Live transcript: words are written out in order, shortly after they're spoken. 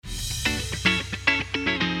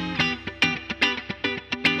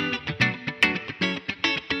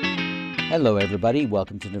Hello, everybody.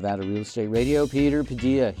 Welcome to Nevada Real Estate Radio. Peter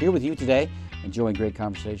Padilla here with you today, enjoying great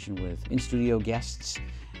conversation with in-studio guests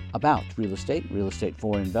about real estate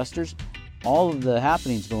for investors, all of the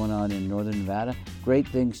happenings going on in Northern Nevada, great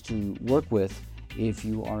things to work with if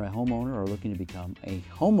you are a homeowner or looking to become a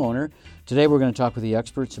homeowner. Today, we're going to talk with the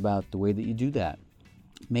experts about the way that you do that.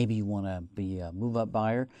 Maybe you want to be a move-up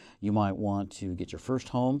buyer. You might want to get your first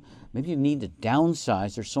home. Maybe you need to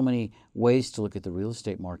downsize. There's so many ways to look at the real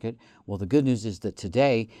estate market. Well, the good news is that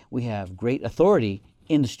today we have great authority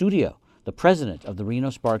in the studio. The president of the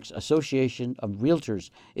Reno Sparks Association of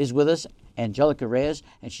Realtors is with us, Angelica Reyes,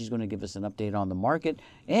 and she's going to give us an update on the market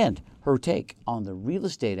and her take on the real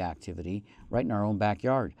estate activity right in our own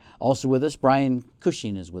backyard. Also with us, Brian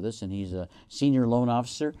Cushing is with us, and he's a senior loan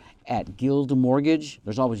officer at Guild Mortgage.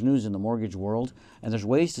 There's always news in the mortgage world, and there's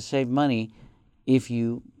ways to save money if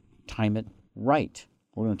you time it right.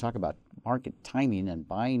 We're going to talk about market timing and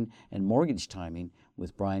buying and mortgage timing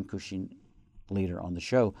with Brian Cushing later on the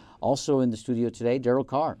show. Also in the studio today, Daryl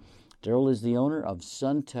Carr. Daryl is the owner of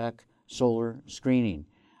SunTech Solar Screening.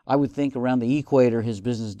 I would think around the equator his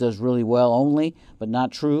business does really well only, but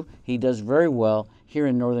not true. He does very well here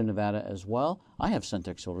in Northern Nevada as well. I have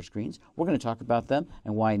SunTech Solar Screens. We're going to talk about them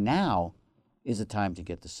and why now is the time to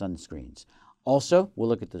get the sun screens. Also, we'll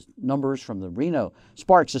look at the numbers from the Reno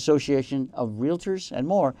Sparks Association of Realtors and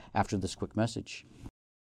more after this quick message.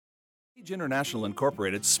 Sage International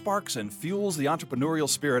Incorporated sparks and fuels the entrepreneurial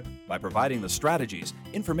spirit by providing the strategies,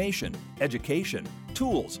 information, education,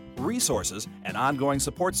 tools, resources, and ongoing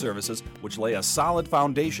support services which lay a solid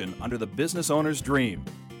foundation under the business owner's dream.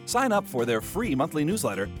 Sign up for their free monthly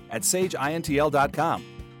newsletter at sageintl.com.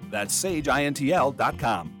 That's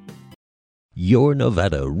sageintl.com. Your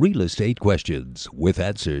Nevada Real Estate Questions with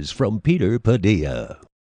answers from Peter Padilla.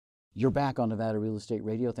 You're back on Nevada Real Estate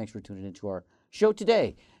Radio. Thanks for tuning into our show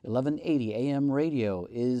today. 1180 AM radio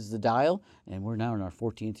is the dial, and we're now in our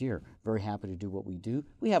 14th year. Very happy to do what we do.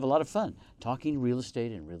 We have a lot of fun talking real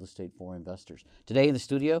estate and real estate for investors. Today in the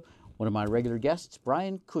studio, one of my regular guests,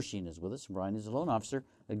 Brian Cushing, is with us. Brian is a loan officer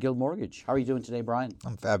at Guild Mortgage. How are you doing today, Brian?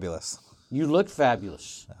 I'm fabulous. You look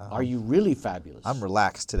fabulous. Are you really fabulous? I'm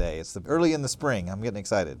relaxed today. It's early in the spring. I'm getting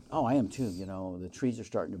excited. Oh, I am too. You know, the trees are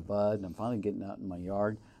starting to bud, and I'm finally getting out in my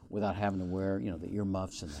yard without having to wear, the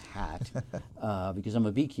earmuffs and the hat, because I'm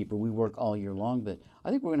a beekeeper. We work all year long, but I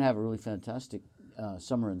think we're going to have a really fantastic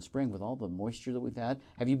summer and spring with all the moisture that we've had.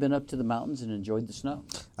 Have you been up to the mountains and enjoyed the snow?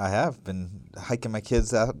 I have been hiking my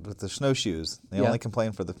kids out with the snowshoes. They only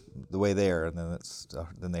complain for the way they are, and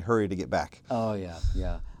then they hurry to get back. Oh,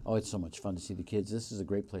 yeah. Oh, it's so much fun to see the kids. This is a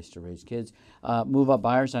great place to raise kids. Move-up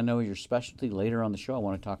buyers, I know your specialty. Later on the show, I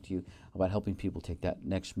want to talk to you about helping people take that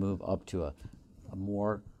next move up to a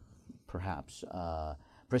more perhaps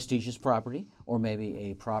prestigious property, or maybe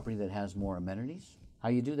a property that has more amenities. How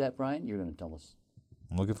you do that, Brian? You're going to tell us.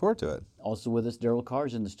 I'm looking forward to it. Also with us, Daryl Carr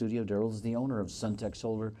is in the studio. Daryl is the owner of SunTech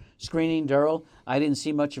Solar Screening. Daryl, I didn't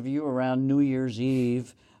see much of you around New Year's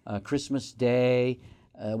Eve, Christmas Day,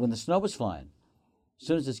 when the snow was flying. As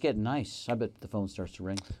soon as it's getting nice, I bet the phone starts to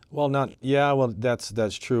ring. Well,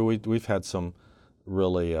 that's true. We've had some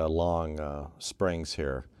really long springs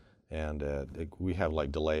here. And we have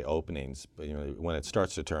like delay openings, but when it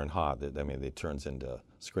starts to turn hot, it turns into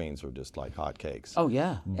screens are just like hotcakes. Oh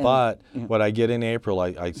yeah. But what I get in April,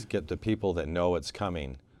 I get the people that know it's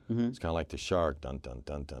coming. Mm-hmm. It's kind of like the shark, dun dun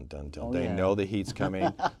dun dun dun dun. Oh, they know the heat's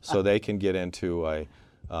coming, so they can get into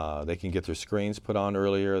they can get their screens put on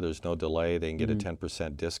earlier. There's no delay. They can get a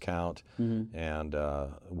 10% discount, and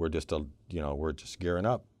we're just gearing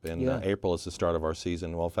up. And April is the start of our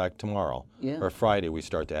season. Well, in fact, tomorrow or Friday we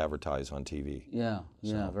start to advertise on TV. Yeah,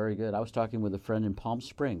 very good. I was talking with a friend in Palm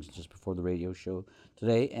Springs just before the radio show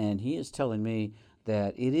today, and he is telling me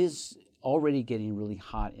that it is already getting really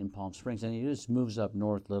hot in Palm Springs, and he just moves up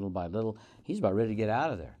north little by little. He's about ready to get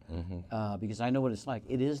out of there because I know what it's like.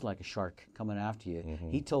 It is like a shark coming after you. Mm-hmm.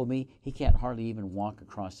 He told me he can't hardly even walk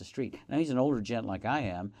across the street. Now, he's an older gent like I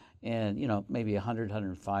am, and maybe 100,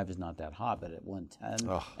 105 is not that hot, but at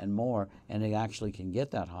 110 and more, and it actually can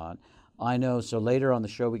get that hot. I know, so later on the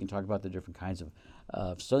show we can talk about the different kinds of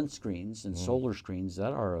sunscreens and solar screens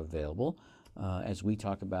that are available. As we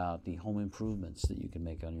talk about the home improvements that you can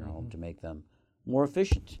make on your home to make them more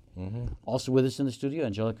efficient. Also with us in the studio,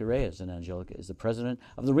 Angelica Reyes, and Angelica is the president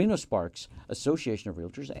of the Reno Sparks Association of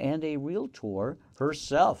Realtors and a realtor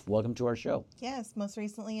herself. Welcome to our show. Yes, most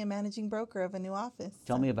recently a managing broker of a new office.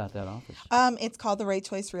 Tell me about that office. It's called the Right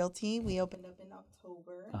Choice Realty. We opened up in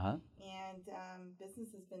October, And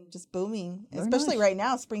business has been just booming, Very especially nice. right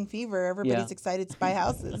now, spring fever. Everybody's Yeah. excited to buy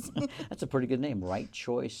houses. That's a pretty good name, Right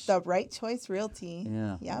Choice. The Right Choice Realty.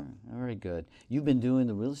 Yeah. Yep. Very good. You've been doing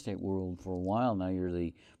the real estate world for a while now. You're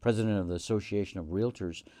the president of the Association of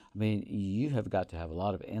Realtors. I mean, you have got to have a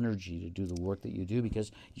lot of energy to do the work that you do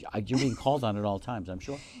because you're being called on at all times, I'm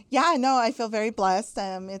sure. Yeah, no, I feel very blessed.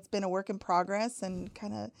 It's been a work in progress and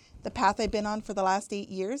kind of the path I've been on for the last 8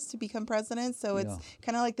 years to become president. So it's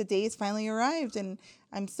kind of like the day has finally arrived. And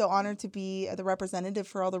I'm so honored to be the representative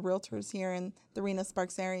for all the realtors here in the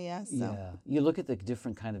Reno-Sparks area. So. Yeah. You look at the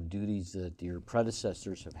different kind of duties that your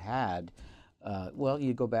predecessors have had. Well,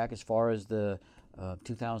 you go back as far as the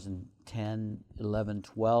 2010, 11,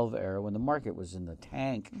 12 era when the market was in the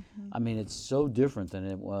tank. Mm-hmm. I mean, it's so different than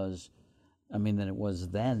it was. Than it was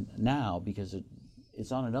then now because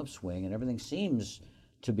it's on an upswing and everything seems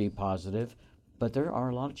to be positive, but there are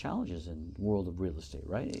a lot of challenges in the world of real estate,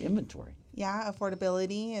 right? Inventory. Yeah,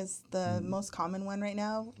 affordability is the most common one right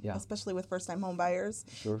now, especially with first-time home buyers.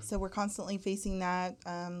 Sure. So we're constantly facing that,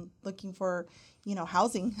 looking for,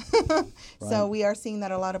 housing. So we are seeing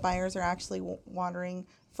that a lot of buyers are actually wandering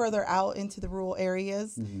further out into the rural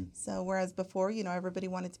areas. So whereas before, everybody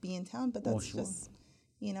wanted to be in town, but that's just,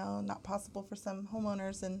 not possible for some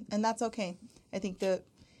homeowners, and that's okay. I think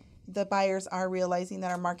the buyers are realizing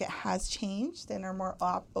that our market has changed and are more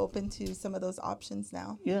open to some of those options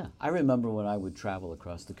now. Yeah, I remember when I would travel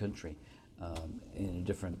across the country in a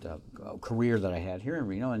different career that I had here in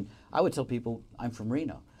Reno, and I would tell people I'm from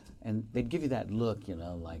Reno, and they'd give you that look,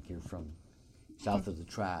 like you're from south of the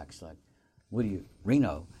tracks, like, what are you,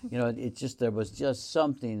 Reno? It's just, there was just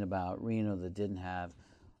something about Reno that didn't have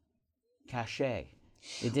cachet.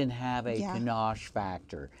 It didn't have a panache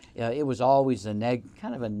factor. It was always a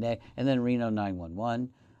kind of a and then Reno 911.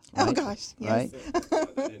 Right? Oh gosh, yes.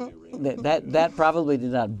 Right? that probably did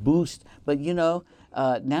not boost, but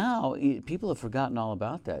now people have forgotten all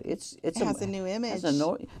about that. It has a new image.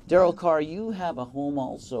 Daryl Carr, you have a home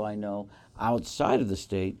also, I know, outside of the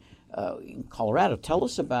state, in Colorado. Tell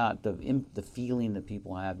us about the feeling that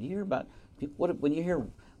people have. Do you hear about people when they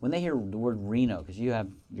hear the word Reno, because you have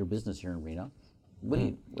your business here in Reno? What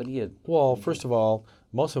do you? Well, first of all,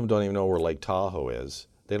 most of them don't even know where Lake Tahoe is.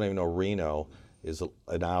 They don't even know Reno is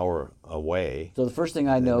an hour away. So the first thing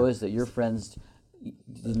I know is that your friends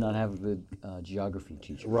did not have a good geography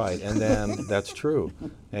teacher. Right, and then that's true.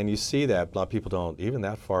 And you see that a lot of people don't, even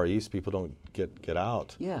that far east, people don't get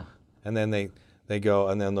out. Yeah. And then they go,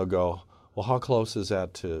 and then they'll go, well, how close is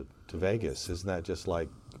that to Vegas? Isn't that just like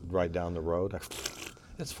right down the road?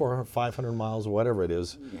 It's 400, 500 miles, whatever it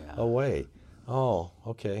is, away. Oh,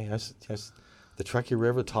 okay. Yes. The Truckee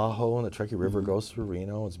River, Tahoe, and the Truckee River goes through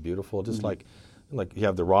Reno. It's beautiful. Just like you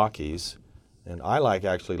have the Rockies, and I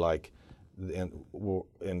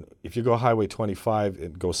and if you go Highway 25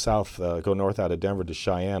 and go south, go north out of Denver to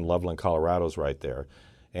Cheyenne, Loveland, Colorado's right there,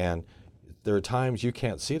 and there are times you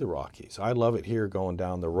can't see the Rockies. I love it here going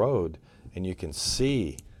down the road, and you can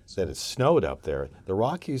see that it's snowed up there. The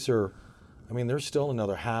Rockies are, there's still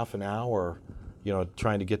another half an hour.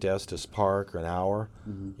 Trying to get to Estes Park or an hour.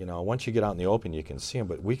 Once you get out in the open, you can see them,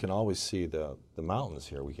 but we can always see the mountains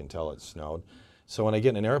here. We can tell it snowed. So when I get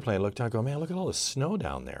in an airplane, I look down and go, man, look at all the snow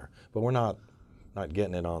down there. But we're not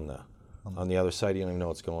getting it on the other side. You don't even know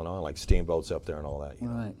what's going on, like steamboats up there and all that.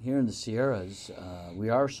 Right. Here in the Sierras, we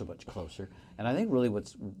are so much closer. And I think really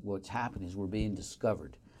what's happening is we're being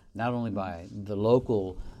discovered, not only by the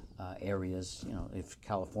local areas, if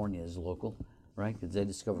California is local, right? Because they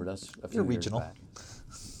discovered us a few years back.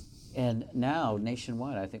 And now,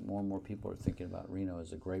 nationwide, I think more and more people are thinking about Reno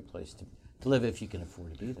as a great place to live if you can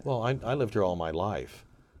afford to be there. Well, I lived here all my life,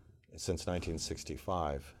 since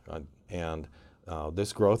 1965. And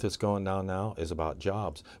this growth that's going down now is about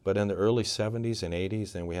jobs. But in the early 70s and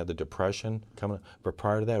 80s, then we had the Depression coming. But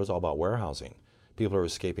prior to that, it was all about warehousing. People are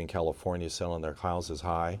escaping California, selling their houses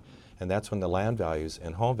high. And that's when the land values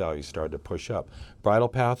and home values started to push up. Bridle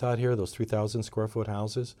Path out here, those 3,000 square foot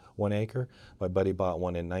houses, 1 acre. My buddy bought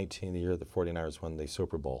one in 19, the year the 49ers won the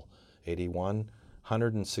Super Bowl, 81,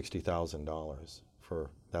 $160,000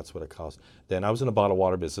 that's what it cost. Then I was in the bottled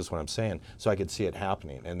water business, what I'm saying, so I could see it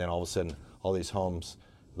happening. And then all of a sudden, all these homes,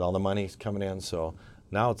 with all the money's coming in. So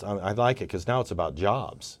now I like it because now it's about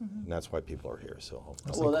jobs, and that's why people are here. So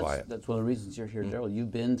that's one of the reasons you're here, Daryl.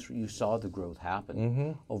 You saw the growth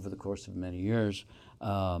happen over the course of many years.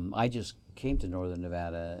 I just came to Northern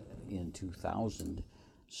Nevada in 2000,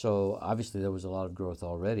 so obviously there was a lot of growth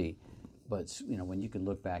already. But when you can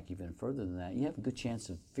look back even further than that, you have a good chance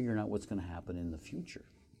of figuring out what's going to happen in the future.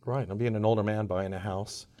 Right. I'm being an older man buying a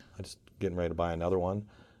house. I'm just getting ready to buy another one.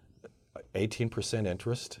 18%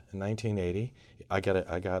 interest in 1980. I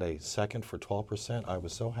got a second for 12%. I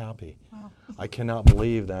was so happy. Wow. I cannot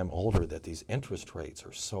believe that I'm older that these interest rates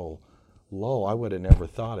are so low. I would have never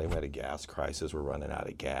thought. I had a gas crisis. We're running out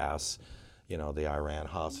of gas. You know, the Iran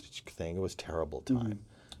hostage thing. It was a terrible time.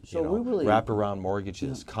 So you know, we really wraparound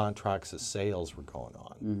mortgages, contracts of sales were going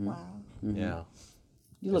on. Wow. Yeah.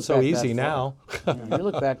 you look It's so back easy that now. far. Yeah, you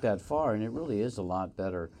look back that far, and it really is a lot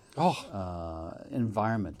better Oh,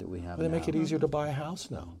 environment that we have they now. make it easier to buy a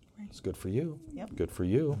house now. It's good for you. Yep. Good for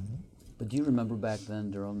you. But do you remember back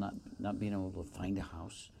then, Daryl, not being able to find a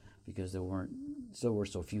house because there were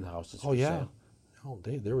so few houses Oh for yeah. sale? Oh,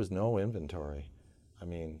 there was no inventory. I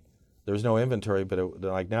mean, there was no inventory, but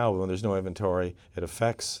like now, when there's no inventory, it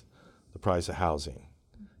affects the price of housing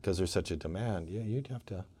because there's such a demand. Yeah, you'd have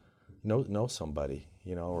to know somebody,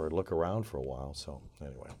 you know, or look around for a while. So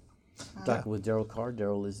anyway. Talking with Daryl Carr.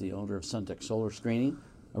 Daryl is the owner of Suntech Solar Screening,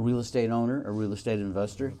 a real estate owner, a real estate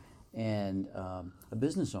investor, and a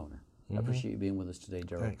business owner. I appreciate you being with us today,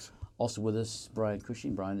 Daryl. Thanks. Also with us, Brian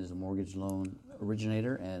Cushing. Brian is a mortgage loan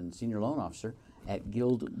originator and senior loan officer at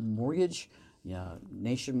Guild Mortgage. Yeah,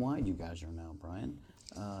 nationwide you guys are now, Brian.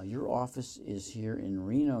 Your office is here in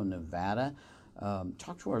Reno, Nevada.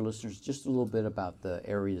 Talk to our listeners just a little bit about the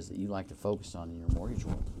areas that you like to focus on in your mortgage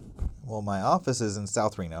world. Well, my office is in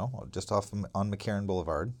South Reno, just off on McCarran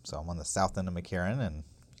Boulevard. So I'm on the south end of McCarran, and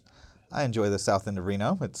I enjoy the south end of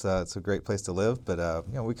Reno. It's a great place to live, but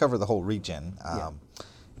you know, we cover the whole region.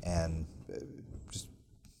 And just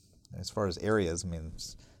as far as areas, I mean,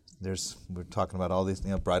 we're talking about all these,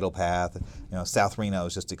 you know, Bridle Path, you know, South Reno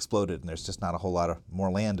has just exploded, and there's just not a whole lot of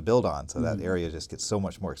more land to build on, so that area just gets so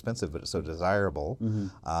much more expensive, but it's so desirable,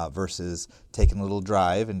 versus taking a little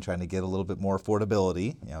drive and trying to get a little bit more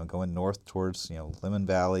affordability, you know, going north towards, you know, Lemon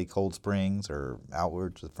Valley, Cold Springs, or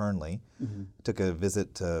outward to Fernley. Took a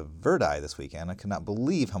visit to Verdi this weekend. I could not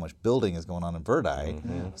believe how much building is going on in Verdi.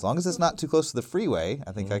 As long as it's not too close to the freeway,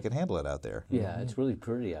 I think I can handle it out there. Yeah, it's really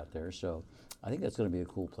pretty out there. So I think that's going to be a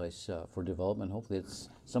cool place for development. Hopefully it's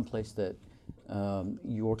someplace that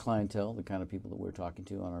your clientele, the kind of people that we're talking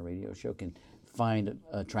to on our radio show, can find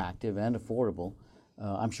attractive and affordable.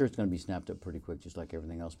 I'm sure it's going to be snapped up pretty quick, just like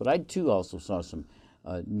everything else. But I, too, also saw some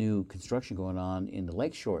new construction going on in the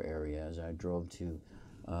Lakeshore area as I drove to,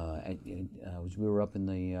 we were up in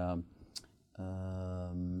the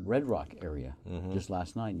Red Rock area just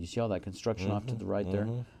last night. And you see all that construction off to the right there?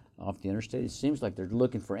 Off the interstate. It seems like they're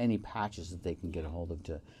looking for any patches that they can get a hold of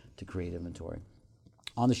to create inventory.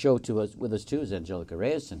 On the show with us too is Angelica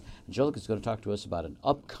Reyes, and Angelica's going to talk to us about an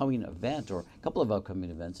upcoming event, or a couple of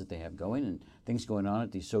upcoming events that they have going, and things going on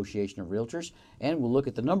at the Association of Realtors. And we'll look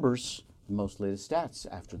at the numbers, the most latest stats,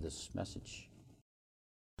 after this message.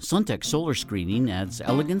 Suntech Solar Screening adds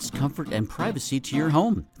elegance, comfort, and privacy to your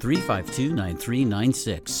home.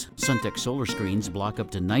 352-9396. Suntech Solar Screens block up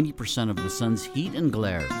to 90% of the sun's heat and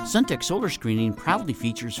glare. Suntech Solar Screening proudly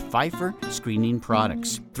features Pfeiffer screening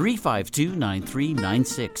products.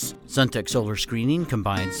 352-9396. Suntech Solar Screening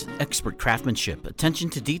combines expert craftsmanship, attention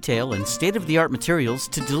to detail, and state-of-the-art materials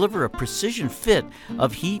to deliver a precision fit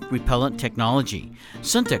of heat-repellent technology.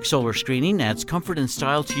 Suntech Solar Screening adds comfort and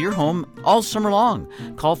style to your home all summer long.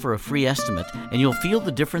 Call for a free estimate, and you'll feel the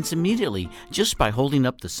difference immediately just by holding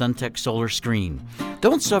up the Suntech Solar Screen.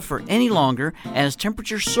 Don't suffer any longer as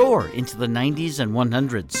temperatures soar into the 90s and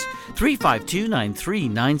 100s.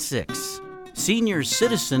 352-9396. Senior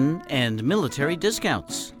citizen and military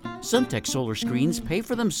discounts. Suntech Solar Screens pay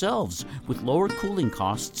for themselves with lower cooling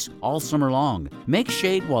costs all summer long. Make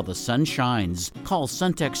shade while the sun shines. Call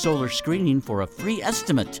Suntech Solar Screening for a free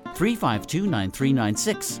estimate.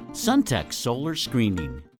 352-9396. Suntech Solar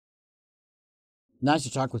Screening. Nice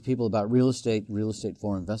to talk with people about real estate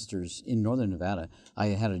for investors in Northern Nevada. I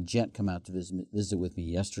had a gent come out to visit with me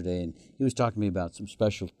yesterday, and he was talking to me about some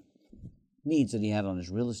special needs that he had on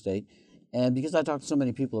his real estate. And because I talked to so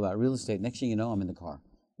many people about real estate, next thing you know, I'm in the car.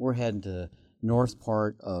 We're heading to north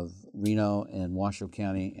part of Reno and Washoe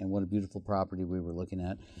County, and what a beautiful property we were looking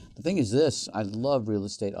at. The thing is this, I love real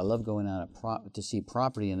estate. I love going out to see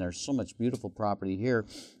property, and there's so much beautiful property here.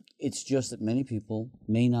 It's just that many people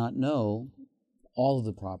may not know all of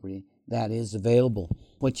the property that is available.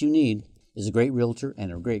 What you need is a great realtor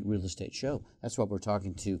and a great real estate show. That's what we're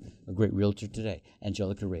talking to a great realtor today.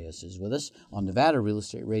 Angelica Reyes is with us on Nevada Real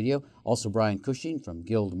Estate Radio. Also Brian Cushing from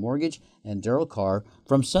Guild Mortgage and Daryl Carr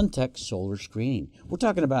from Suntech Solar Screening. We're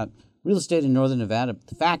talking about real estate in Northern Nevada.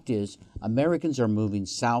 The fact is, Americans are moving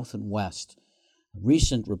south and west. A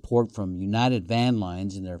recent report from United Van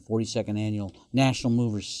Lines in their 42nd Annual National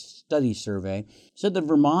Movers Study Survey said that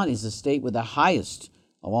Vermont is the state with the highest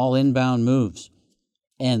of all inbound moves.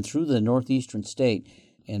 And through the northeastern state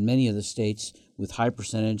and many of the states with high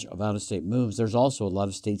percentage of out-of-state moves, there's also a lot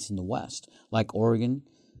of states in the West, like Oregon,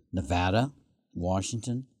 Nevada,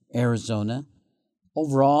 Washington, Arizona.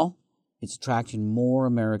 Overall, it's attracting more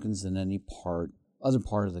Americans than any other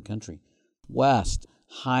part of the country. West,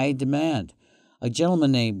 high demand. A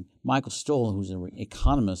gentleman named Michael Stoll, who's an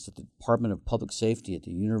economist at the Department of Public Safety at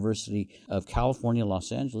the University of California,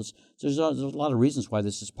 Los Angeles, there's a lot of reasons why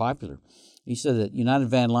this is popular. He said that United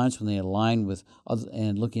Van Lines, when they align with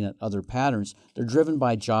and looking at other patterns, they're driven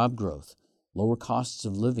by job growth, lower costs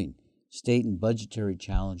of living, state and budgetary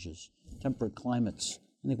challenges, temperate climates.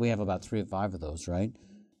 I think we have about 3 or 5 of those, right?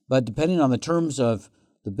 But depending on the terms of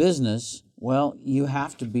the business, well, you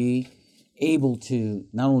have to be able to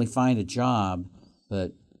not only find a job,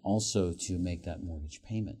 but also to make that mortgage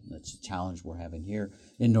payment. That's a challenge we're having here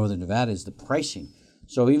in Northern Nevada is the pricing.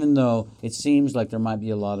 So even though it seems like there might be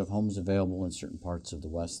a lot of homes available in certain parts of the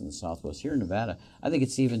West and the Southwest, here in Nevada, I think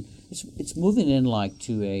it's moving in like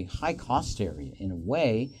to a high cost area in a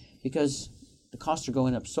way because the costs are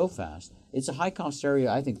going up so fast. It's a high cost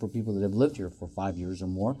area, I think, for people that have lived here for 5 years or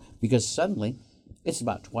more because suddenly it's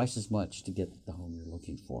about twice as much to get the home you're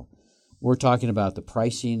looking for. We're talking about the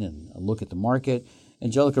pricing and a look at the market.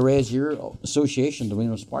 Angelica Reyes, your association, the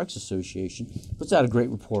Reno Sparks Association, puts out a great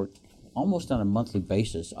report almost on a monthly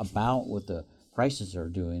basis about what the prices are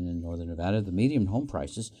doing in Northern Nevada, the median home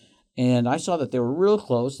prices. And I saw that they were real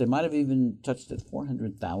close. They might have even touched at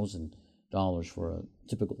 $400,000 for a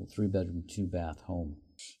typical 3-bedroom, 2-bath home.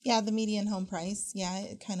 Yeah, the median home price,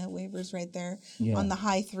 it kind of wavers right there on the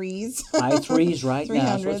high threes. High threes right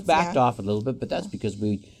now. So it's backed off a little bit, but that's because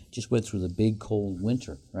we just went through the big cold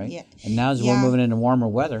winter, right? Yeah. And now as we're moving into warmer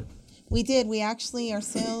weather. We did. We actually, our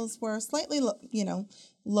sales were slightly,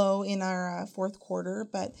 low in our fourth quarter,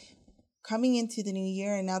 but coming into the new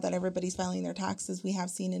year and now that everybody's filing their taxes, we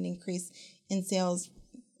have seen an increase in sales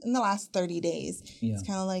in the last 30 days. Yeah. It's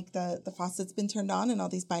kind of like the faucet's been turned on and all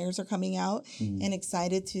these buyers are coming out and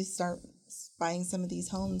excited to start buying some of these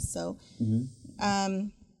homes. So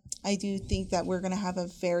I do think that we're going to have a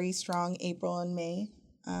very strong April and May.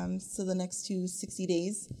 So the next 60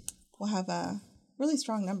 days, we'll have really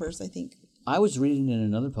strong numbers, I think. I was reading in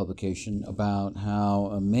another publication about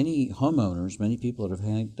how many homeowners, many people that have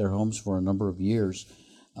had their homes for a number of years,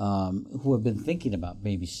 who have been thinking about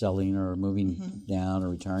maybe selling or moving down or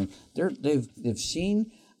retiring, they've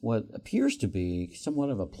seen what appears to be somewhat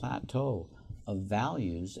of a plateau of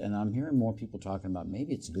values, and I'm hearing more people talking about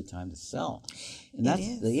maybe it's a good time to sell. And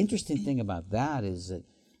that's the interesting thing about that is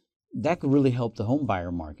that could really help the home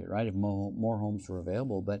buyer market, right? If more homes were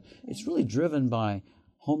available, but it's really driven by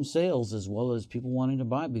home sales as well as people wanting to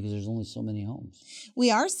buy because there's only so many homes.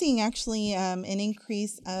 We are seeing actually an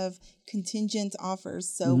increase of contingent offers.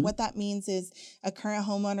 So what that means is a current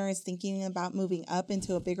homeowner is thinking about moving up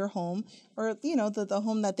into a bigger home or, the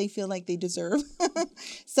home that they feel like they deserve.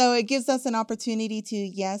 So it gives us an opportunity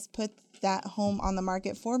to, put that home on the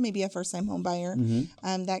market for maybe a first-time home buyer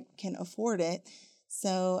that can afford it.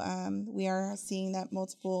 So we are seeing that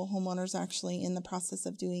multiple homeowners are actually in the process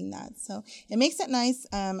of doing that. So it makes it nice.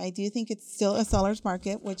 I do think it's still a seller's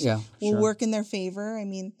market, which will work in their favor. I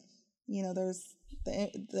mean, there's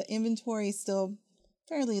the inventory is still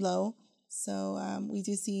fairly low. So we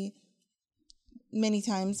do see many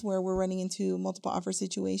times where we're running into multiple offer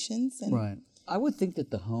situations. And right. I would think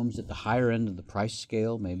that the homes at the higher end of the price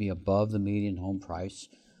scale, maybe above the median home price,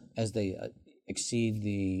 as they exceed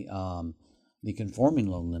the conforming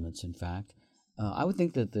loan limits, in fact, I would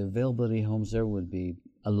think that the availability of homes there would be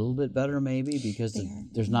a little bit better maybe because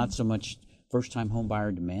there's not so much first-time home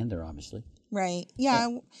buyer demand there, obviously. Right. Yeah,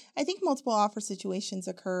 I think multiple offer situations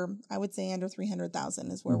occur, I would say under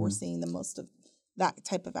 $300,000 is where we're seeing the most of that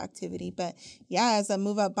type of activity. But as a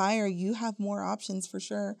move-up buyer, you have more options for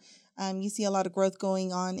sure. You see a lot of growth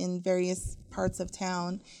going on in various parts of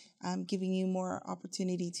town, giving you more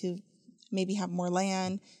opportunity to maybe have more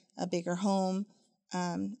land, a bigger home,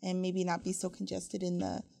 and maybe not be so congested in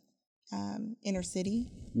the inner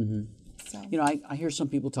city. So. I hear some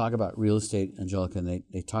people talk about real estate, Angelica, and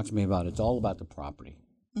they talk to me about it's all about the property.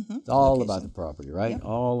 It's all about the property, right? Yep.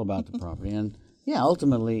 All about the property. And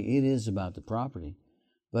ultimately it is about the property.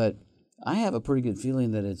 But I have a pretty good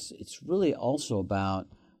feeling that it's really also about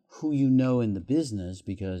who you know in the business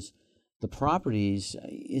because the properties,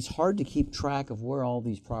 it's hard to keep track of where all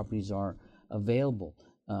these properties are available.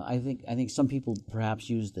 I think some people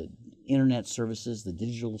perhaps use the internet services, the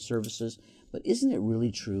digital services, but isn't it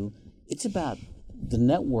really true? It's about the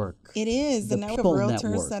network. It is the network of people realtors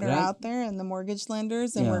network, that are right? out there and the mortgage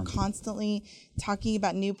lenders, and Yeah. we're constantly talking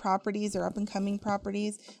about new properties or up and coming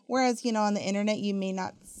properties. Whereas, on the internet, you may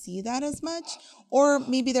not see that as much, or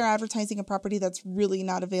maybe they're advertising a property that's really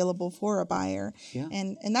not available for a buyer. Yeah.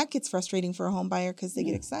 And that gets frustrating for a home buyer because they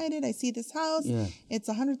get excited. I see this house. Yeah. It's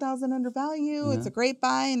 $100,000 under value. It's a great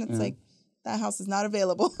buy. And it's like, that house is not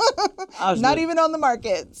available. Not even on the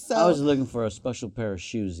market. So I was looking for a special pair of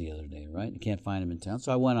shoes the other day, right? You can't find them in town.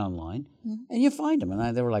 So I went online, and you find them.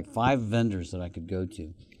 And there were like 5 vendors that I could go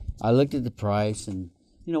to. I looked at the price, and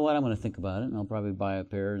you know what? I'm going to think about it, and I'll probably buy a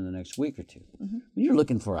pair in the next week or two. When you're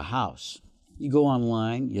looking for a house, you go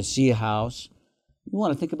online, you see a house. You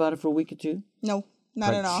want to think about it for a week or two? no,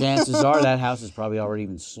 not at all. Chances are that house is probably already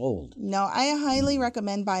even sold. No, I highly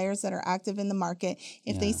recommend buyers that are active in the market.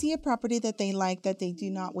 If they see a property that they like, that they do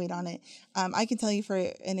not wait on it. I can tell you for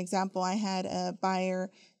an example, I had a buyer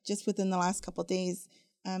just within the last couple of days.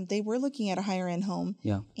 They were looking at a higher end home.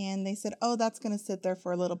 Yeah. And they said, oh, that's going to sit there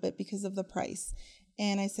for a little bit because of the price.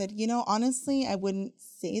 And I said, honestly, I wouldn't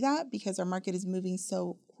say that because our market is moving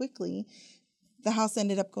so quickly. The house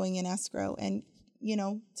ended up going in escrow. And,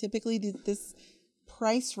 typically this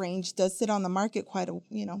price range does sit on the market quite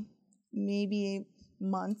maybe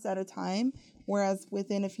months at a time, whereas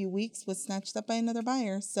within a few weeks was snatched up by another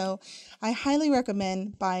buyer. So I highly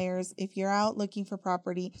recommend buyers, if you're out looking for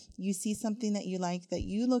property, you see something that you like, that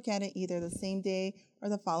you look at it either the same day or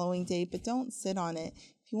the following day, but don't sit on it.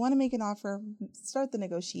 If you want to make an offer, start the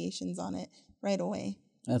negotiations on it right away.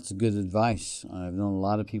 That's good advice. I've known a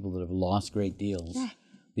lot of people that have lost great deals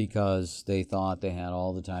because they thought they had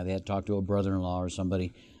all the time. They had to talk to a brother-in-law or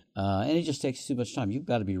somebody, and it just takes too much time. You've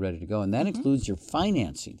got to be ready to go, and that includes your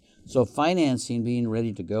financing. So financing, being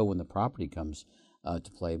ready to go when the property comes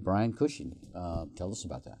to play. Brian Cushing, tell us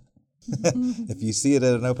about that. If you see it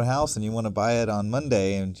at an open house and you want to buy it on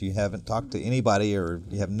Monday and you haven't talked to anybody or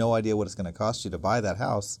you have no idea what it's going to cost you to buy that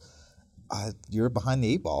house, you're behind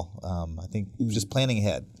the 8 ball. I think just planning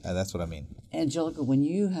ahead, that's what I mean. Angelica, when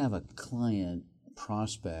you have a client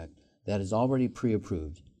prospect that is already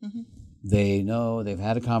pre-approved, they know, they've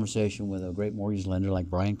had a conversation with a great mortgage lender like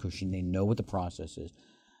Brian Cushing, they know what the process is,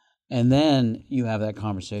 and then you have that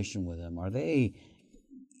conversation with them,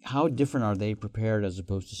 how different are they prepared as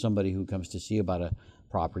opposed to somebody who comes to see about a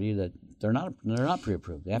property that they're not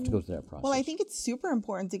pre-approved? They have to go through that process. Well, I think it's super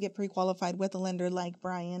important to get pre-qualified with a lender like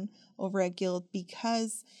Brian over at Guild,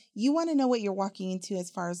 because you want to know what you're walking into as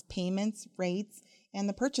far as payments, rates, and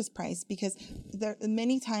the purchase price. Because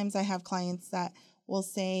many times I have clients that will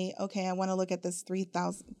say, okay, I want to look at this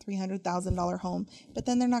 $300,000 home, but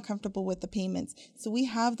then they're not comfortable with the payments. So we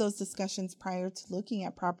have those discussions prior to looking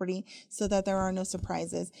at property so that there are no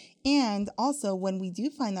surprises. And also, when we do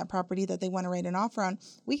find that property that they want to write an offer on,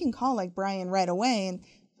 we can call like Brian right away and,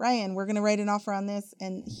 Brian, we're going to write an offer on this,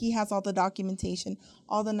 and he has all the documentation,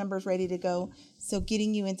 all the numbers ready to go. So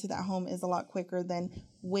getting you into that home is a lot quicker than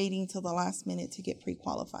waiting till the last minute to get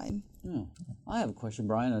pre-qualified. Yeah. I have a question,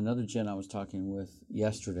 Brian. Another gent I was talking with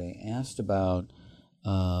yesterday asked about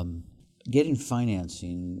getting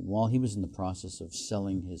financing while he was in the process of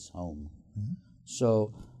selling his home.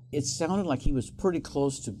 So it sounded like he was pretty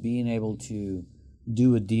close to being able to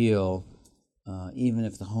do a deal even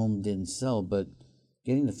if the home didn't sell, but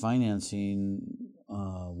getting the financing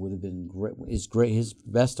would have been great. Is great. His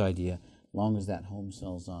best idea, as long as that home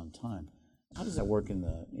sells on time. How does that work in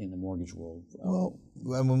the mortgage world? Well,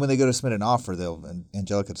 when they go to submit an offer, and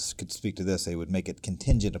Angelica could speak to this, they would make it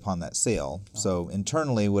contingent upon that sale. So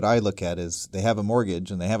internally, what I look at is they have a mortgage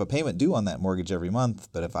and they have a payment due on that mortgage every month.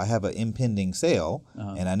 But if I have an impending sale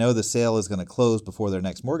and I know the sale is going to close before their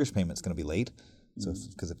next mortgage payment is going to be late, so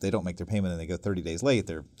because if they don't make their payment and they go 30 days late,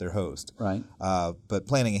 they're hosed. Right. But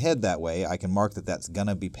planning ahead that way, I can mark that that's going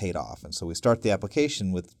to be paid off. And so we start the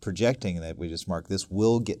application with projecting that we just mark this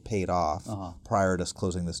will get paid off prior to us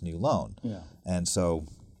closing this new loan. Yeah. And so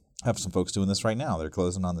I have some folks doing this right now. They're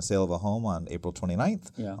closing on the sale of a home on April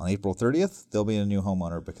 29th. Yeah. On April 30th, they'll be a new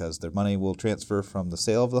homeowner because their money will transfer from the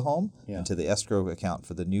sale of the home into the escrow account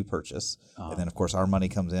for the new purchase. And then, of course, our money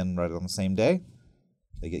comes in right on the same day.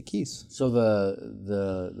 They get keys. So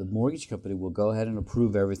the mortgage company will go ahead and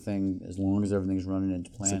approve everything as long as everything's running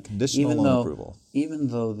into plan. It's a conditional loan approval. Even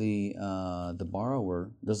though the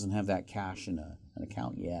borrower doesn't have that cash in an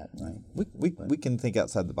account yet, right? We can think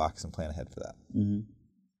outside the box and plan ahead for that. Mm-hmm.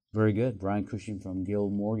 Very good. Brian Cushing from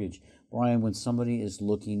Guild Mortgage. Brian, when somebody is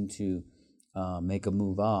looking to make a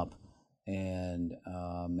move up and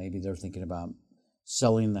maybe they're thinking about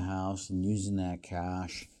selling the house and using that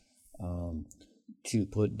cash to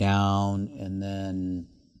put down and then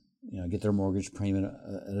get their mortgage payment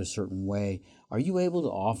in a certain way. Are you able to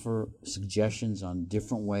offer suggestions on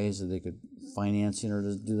different ways that they could finance it, or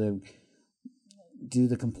do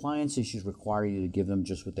the compliance issues require you to give them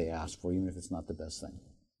just what they ask for, even if it's not the best thing?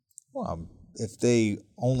 Well, if they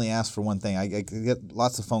only ask for one thing, I get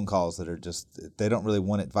lots of phone calls that are just, they don't really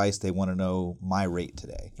want advice. They want to know my rate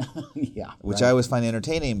today. Yeah. Which right. I always find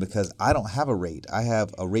entertaining because I don't have a rate. I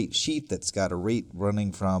have a rate sheet that's got a rate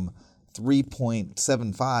running from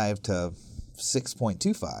 3.75 to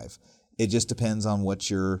 6.25. It just depends on what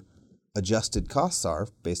your adjusted costs are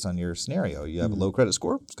based on your scenario. You have a low credit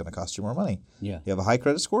score, it's going to cost you more money. Yeah. You have a high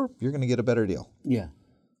credit score, you're going to get a better deal. Yeah.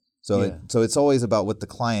 So it's always about what the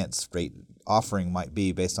client's rate offering might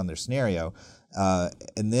be based on their scenario.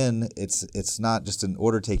 And then it's not just an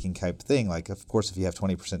order taking type thing. Like, of course, if you have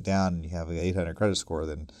 20% down and you have an 800 credit score,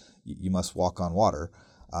 then you must walk on water.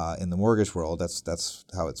 In the mortgage world, that's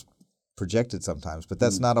how it's projected sometimes. But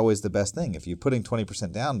that's not always the best thing. If you're putting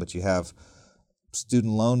 20% down, but you have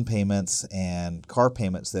student loan payments and car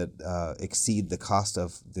payments that exceed the cost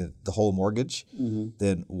of the whole mortgage,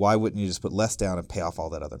 then why wouldn't you just put less down and pay off all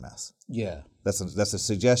that other mess? Yeah. That's a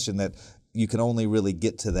suggestion that you can only really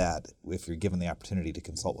get to that if you're given the opportunity to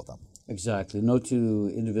consult with them. Exactly. No two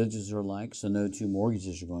individuals are alike, so no two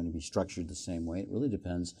mortgages are going to be structured the same way. It really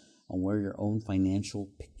depends on where your own financial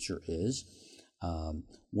picture is.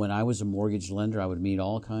 When I was a mortgage lender, I would meet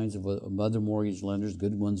all kinds of other mortgage lenders,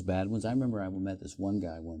 good ones, bad ones. I remember I met this one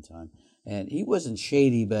guy one time, and he wasn't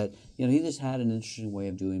shady, but he just had an interesting way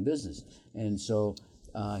of doing business. And so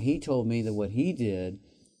he told me that what he did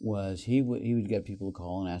was he would get people to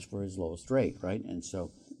call and ask for his lowest rate, right? And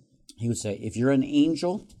so he would say, if you're an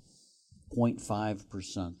angel,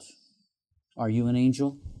 0.5%. Are you an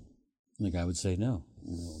angel? And the guy would say, no.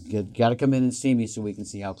 Got to come in and see me so we can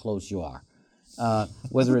see how close you are.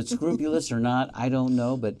 Whether it's scrupulous or not, I don't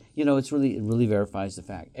know, but it really verifies the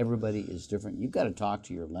fact. Everybody is different. You've got to talk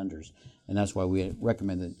to your lenders, and that's why we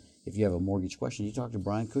recommend that if you have a mortgage question, you talk to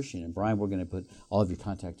Brian Cushing. And Brian, we're going to put all of your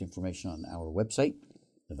contact information on our website,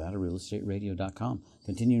 NevadaRealEstateRadio.com.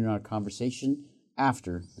 Continuing our conversation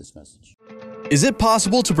after this message. Is it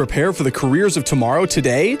possible to prepare for the careers of tomorrow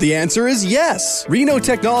today? The answer is yes. Reno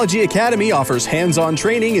Technology Academy offers hands-on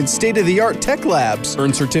training in state-of-the-art tech labs.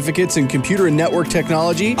 Earn certificates in computer and network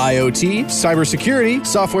technology, IoT, cybersecurity,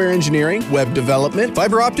 software engineering, web development,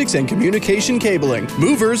 fiber optics, and communication cabling.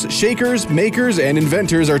 Movers, shakers, makers, and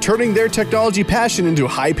inventors are turning their technology passion into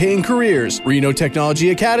high-paying careers. Reno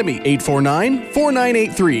Technology Academy,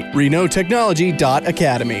 849-4983,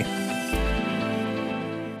 renotechnology.academy.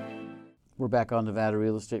 We're back on Nevada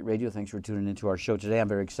Real Estate Radio. Thanks for tuning into our show today. I'm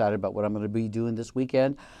very excited about what I'm going to be doing this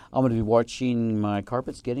weekend. I'm going to be watching my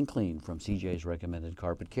carpets getting clean from CJ's Recommended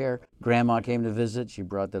Carpet Care. Grandma came to visit. She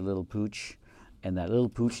brought that little pooch, and that little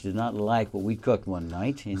pooch did not like what we cooked one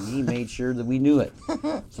night, and he made sure that we knew it.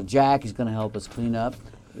 So Jack is going to help us clean up,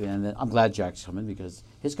 and I'm glad Jack's coming because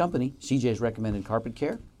his company, CJ's Recommended Carpet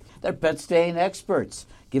Care, they're pet staying experts.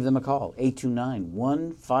 Give them a call,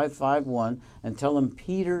 829-1551, and tell them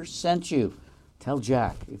Peter sent you. Tell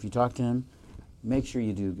Jack, if you talk to him, make sure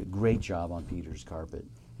you do a great job on Peter's carpet.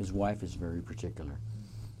 His wife is very particular.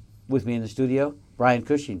 With me in the studio, Brian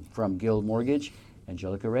Cushing from Guild Mortgage,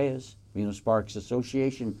 Angelica Reyes, Reno Sparks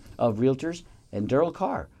Association of Realtors, and Daryl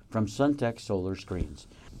Carr from Suntech Solar Screens.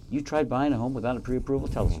 You tried buying a home without a pre-approval?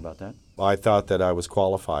 Tell us about that. Well, I thought that I was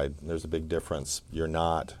qualified. There's a big difference. You're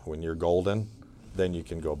not. When you're golden, then you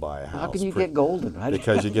can go buy a house. How can you get golden? Right?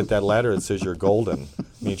 Because you get that letter that says you're golden.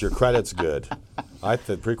 Means your credit's good. I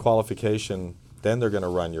thought pre-qualification, then they're going to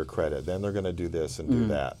run your credit. Then they're going to do this and do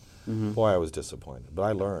that. Boy, I was disappointed. But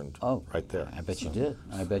I learned right there. I bet you did.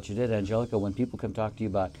 I bet you did. Angelica, when people come talk to you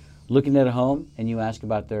about looking at a home and you ask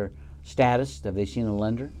about their status, have they seen a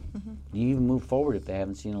lender? Do you even move forward if they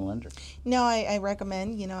haven't seen a lender? No, I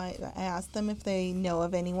recommend, I ask them if they know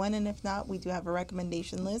of anyone, and if not, we do have a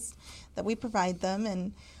recommendation list that we provide them,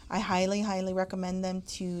 and I highly, highly recommend them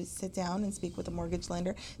to sit down and speak with a mortgage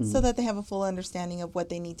lender so that they have a full understanding of what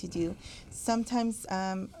they need to do. Sometimes,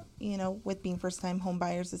 with being first-time home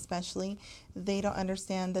buyers especially, they don't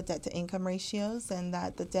understand the debt-to-income ratios, and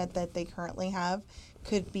that the debt that they currently have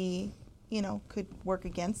could be could work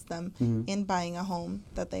against them in buying a home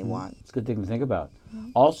that they want. It's a good thing to think about.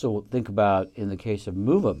 Also, think about, in the case of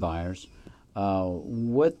move-up buyers,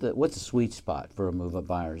 what's the sweet spot for a move-up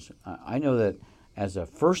buyers? I know that as a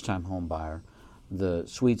first-time home buyer, the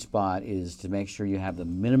sweet spot is to make sure you have the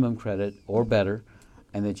minimum credit or better,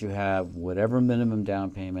 and that you have whatever minimum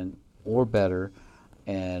down payment or better,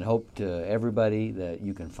 and hope to everybody that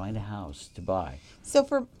you can find a house to buy. So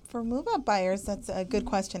for move-up buyers, that's a good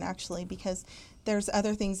question, actually, because there's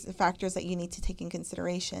other factors that you need to take in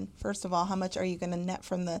consideration. First of all, how much are you going to net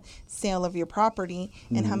from the sale of your property,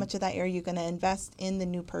 and how much of that are you going to invest in the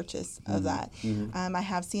new purchase of that? I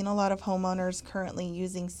have seen a lot of homeowners currently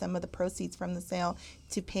using some of the proceeds from the sale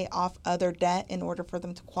to pay off other debt in order for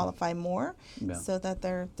them to qualify more, so that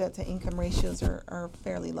their debt-to-income ratios are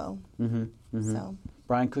fairly low. So,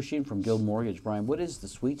 Brian Cushing from Guild Mortgage. Brian, what is the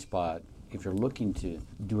sweet spot if you're looking to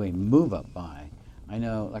do a move-up buy? I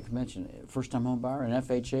know, like I mentioned, first-time home buyer, an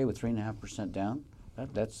FHA with 3.5% down.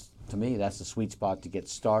 That's to me, that's the sweet spot to get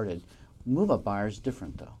started. Move-up buyer is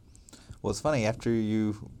different, though. Well, it's funny. After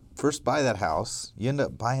you first buy that house, you end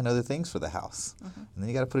up buying other things for the house, and then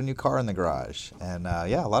you got to put a new car in the garage. And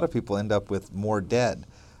a lot of people end up with more debt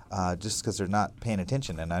just because they're not paying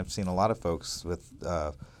attention. And I've seen a lot of folks with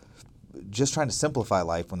just trying to simplify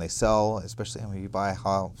life when they sell, especially when you buy a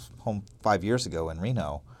home 5 years ago in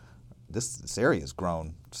Reno. This area has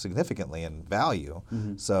grown significantly in value,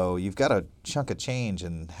 so you've got a chunk of change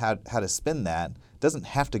and how to spend that. It doesn't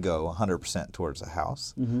have to go 100% towards a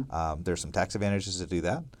house. There's some tax advantages to do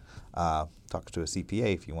that. Talk to a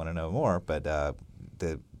CPA if you want to know more, but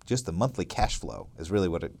just the monthly cash flow is really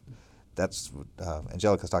that's what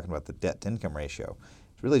Angelica's talking about, the debt-to-income ratio.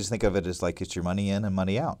 Really just think of it as like it's your money in and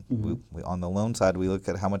money out. We, on the loan side, we look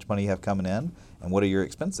at how much money you have coming in and what are your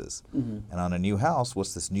expenses. And on a new house,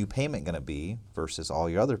 what's this new payment going to be versus all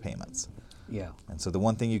your other payments? And so the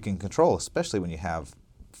one thing you can control, especially when you have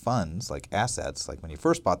funds like assets, like when you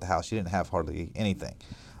first bought the house, you didn't have hardly anything.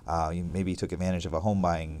 Maybe you took advantage of a home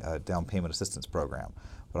buying down payment assistance program.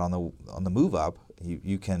 But on the move up,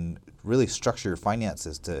 you can really structure your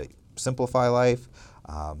finances to simplify life.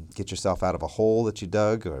 Get yourself out of a hole that you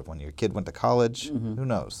dug, or when your kid went to college. Who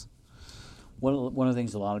knows? One of the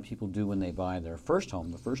things a lot of people do when they buy their first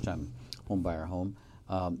home, the first-time home buyer home,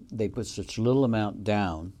 they put such little amount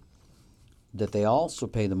down that they also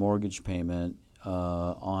pay the mortgage payment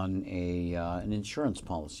on an insurance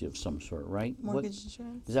policy of some sort, right? Mortgage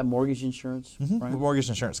insurance? Is that mortgage insurance? Right? Mortgage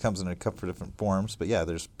insurance comes in a couple of different forms, but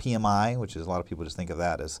there's PMI, which is a lot of people just think of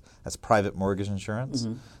that as private mortgage insurance.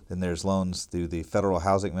 Then there's loans through the Federal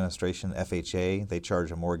Housing Administration, FHA. They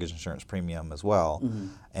charge a mortgage insurance premium as well.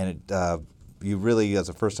 And you really, as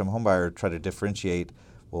a first-time home buyer, try to differentiate,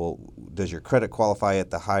 well, does your credit qualify at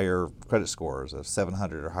the higher credit scores, a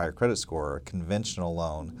 700 or higher credit score? A conventional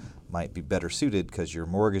loan might be better suited because your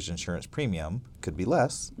mortgage insurance premium could be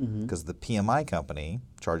less because the PMI company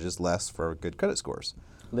charges less for good credit scores.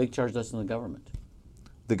 They charge less than the government.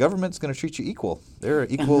 The government's going to treat you equal. They're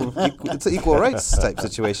equal. It's an equal rights type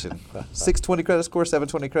situation. 620 credit score,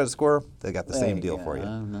 720 credit score, they got the same deal for you.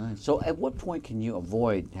 Oh, nice. So at what point can you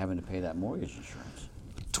avoid having to pay that mortgage insurance?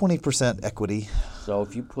 20% equity. So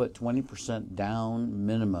if you put 20% down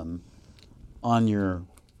minimum on your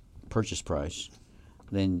purchase price,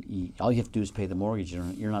 then all you have to do is pay the mortgage.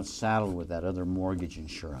 You're not saddled with that other mortgage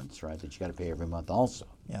insurance, right, that you got to pay every month also.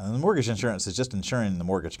 Yeah, and the mortgage insurance is just insuring the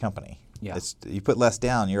mortgage company. Yeah. You put less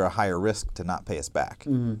down, you're a higher risk to not pay us back.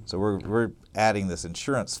 So we're adding this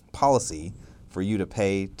insurance policy for you to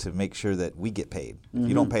pay to make sure that we get paid. If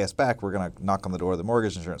you don't pay us back, we're going to knock on the door of the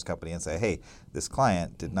mortgage insurance company and say, hey, this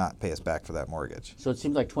client did not pay us back for that mortgage. So it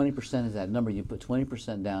seems like 20% is that number. You put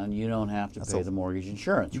 20% down, you don't have to pay the mortgage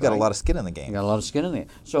insurance. You got a lot of skin in the game. You got a lot of skin in the game.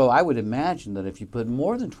 So I would imagine that if you put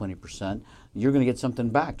more than 20%, you're going to get something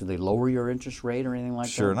back. Do they lower your interest rate or anything like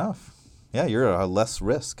that? Sure enough. Yeah, you're a less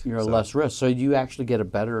risk. You're a less risk. So do you actually get a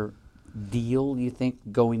better deal, you think,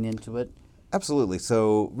 going into it? Absolutely.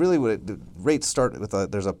 So really the rates start with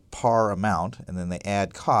there's a par amount, and then they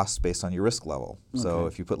add costs based on your risk level. Okay. So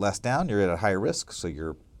if you put less down, you're at a higher risk, so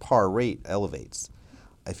your par rate elevates.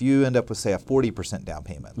 If you end up with, say, a 40% down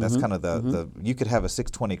payment, that's kind of you could have a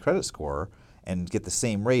 620 credit score and get the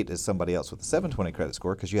same rate as somebody else with a 720 credit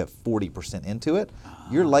score because you have 40% into it.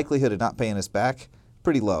 Your likelihood of not paying us back,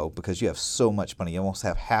 pretty low because you have so much money. You almost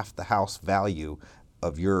have half the house value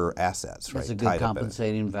of your assets, right? That's a good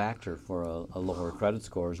compensating factor for a lower credit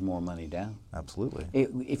score is more money down. Absolutely.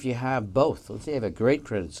 If you have both, let's say you have a great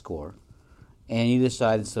credit score, and you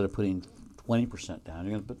decide instead of putting 20% down,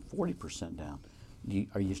 you're going to put 40% down.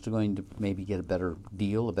 Are you still going to maybe get a better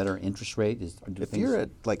deal, a better interest rate? If you're at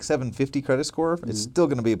like 750 credit score, it's still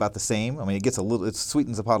going to be about the same. I mean, it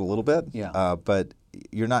sweetens the pot a little bit. Yeah. But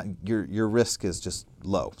you're not. Your risk is just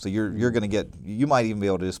low. So you're going to get. You might even be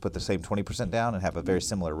able to just put the same 20% down and have a very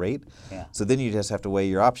similar rate. Yeah. So then you just have to weigh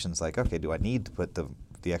your options. Like, okay, do I need to put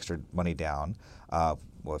the extra money down?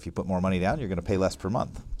 Well, if you put more money down, you're going to pay less per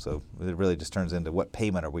month. So it really just turns into what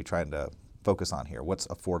payment are we trying to focus on here? What's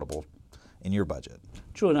affordable? in your budget.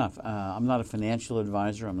 True enough. I'm not a financial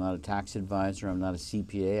advisor. I'm not a tax advisor. I'm not a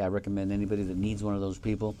CPA. I recommend anybody that needs one of those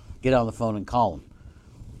people, get on the phone and call them.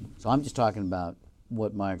 So I'm just talking about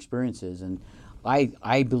what my experience is. And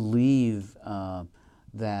I believe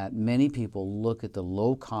that many people look at the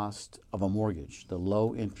low cost of a mortgage, the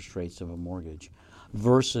low interest rates of a mortgage,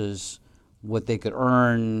 versus what they could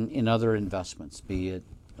earn in other investments, be it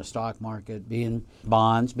the stock market, be in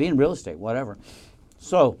bonds, be in real estate, whatever.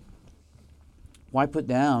 So why put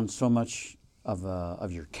down so much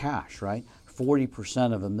of your cash, right?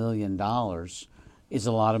 40% of $1 million is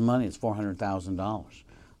a lot of money. It's $400,000.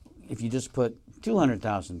 If you just put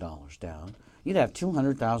 $200,000 down, you'd have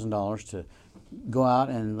 $200,000 to go out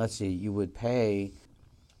and, let's see, you would pay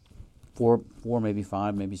 4, maybe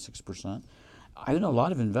 5, maybe 6%. I know a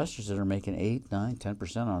lot of investors that are making 8, 9,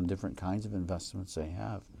 10% on different kinds of investments they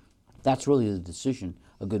have. That's really the decision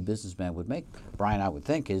a good businessman would make, Brian, I would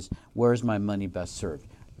think, is where's my money best served?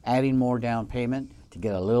 Adding more down payment to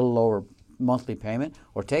get a little lower monthly payment,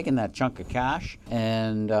 or taking that chunk of cash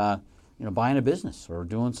and buying a business or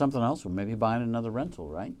doing something else, or maybe buying another rental,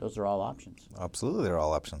 right? Those are all options. Absolutely, they're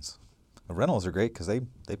all options. The rentals are great because they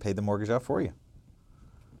pay the mortgage out for you.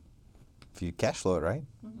 If you cash flow it, right?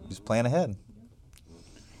 Just plan ahead.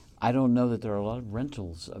 I don't know that there are a lot of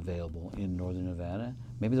rentals available in Northern Nevada.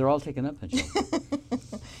 Maybe they're all taken up,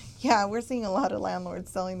 Angelica. Yeah, we're seeing a lot of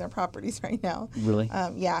landlords selling their properties right now. Really?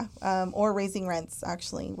 Or raising rents,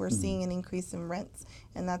 actually. We're seeing an increase in rents,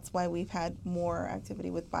 and that's why we've had more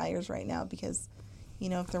activity with buyers right now, because,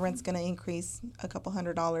 if the rent's going to increase a couple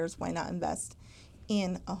 $100, why not invest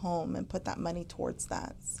in a home and put that money towards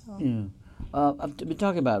that? So. Yeah. I've been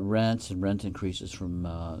talking about rents and rent increases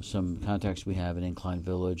from some contacts we have in Incline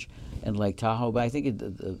Village and Lake Tahoe, but I think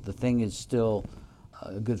the thing is still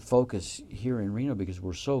a good focus here in Reno because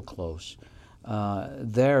we're so close.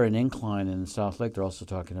 There in Incline and South Lake, they're also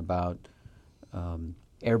talking about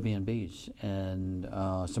Airbnbs and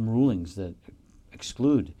some rulings that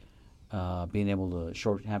exclude being able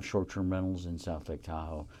to have short-term rentals in South Lake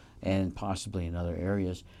Tahoe and possibly in other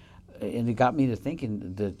areas. And it got me to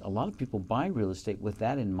thinking that a lot of people buy real estate with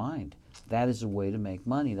that in mind. That is a way to make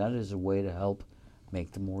money. That is a way to help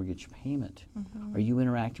make the mortgage payment. Are you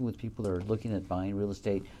interacting with people that are looking at buying real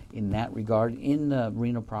estate in that regard in the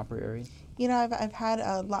Reno proper area? I've had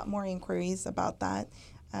a lot more inquiries about that.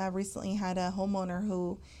 Recently had a homeowner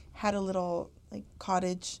who had a little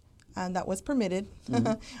cottage that was permitted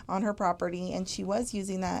on her property, and she was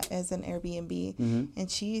using that as an Airbnb. And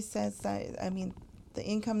she says that, the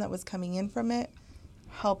income that was coming in from it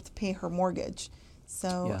helped pay her mortgage.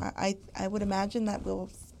 So yeah. I would imagine that we'll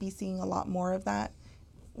be seeing a lot more of that,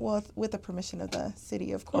 with the permission of the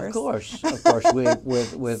city, of course. Of course,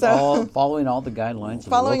 with so, following all the guidelines.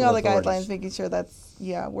 Following all the authorities. Guidelines, making sure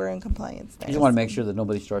we're in compliance there. You just want to make sure that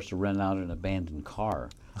nobody starts to rent out an abandoned car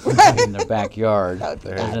in their backyard.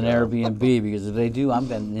 There's an Airbnb, because if they do, I'm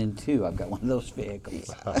getting in too. I've got one of those vehicles.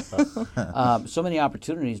 So many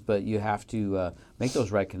opportunities, but you have to make those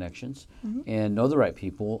right connections and know the right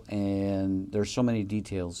people. And there's so many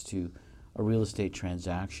details to a real estate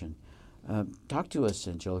transaction. Talk to us,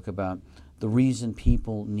 Angelica, about the reason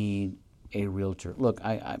people need a realtor. Look,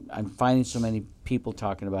 I'm finding so many people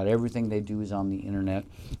talking about everything they do is on the internet.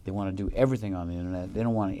 They want to do everything on the internet. They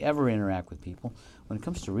don't want to ever interact with people. When it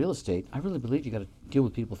comes to real estate, I really believe you got to deal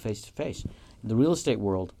with people face to face. In the real estate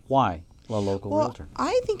world, why a local realtor?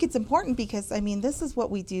 I think it's important because, this is what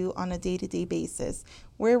we do on a day-to-day basis.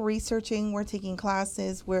 We're researching, we're taking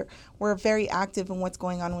classes, we're very active in what's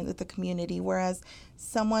going on with the community, whereas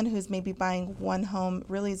someone who's maybe buying one home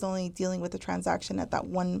really is only dealing with the transaction at that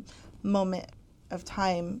one moment of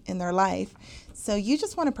time in their life. So you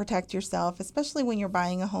just want to protect yourself, especially when you're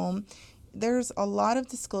buying a home. There's a lot of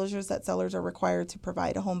disclosures that sellers are required to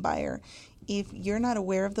provide a home buyer. If you're not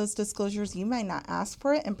aware of those disclosures, you might not ask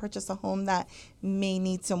for it and purchase a home that may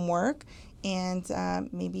need some work, and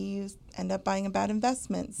maybe you end up buying a bad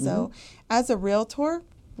investment. So as a realtor,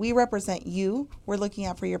 we represent you. We're looking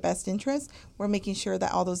out for your best interest. We're making sure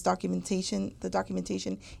that all those documentation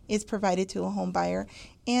is provided to a home buyer,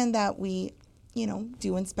 and that we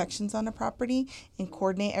do inspections on a property and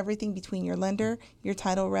coordinate everything between your lender, your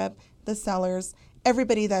title rep, the sellers,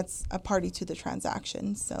 everybody that's a party to the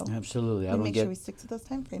transaction. So absolutely, make sure we stick to those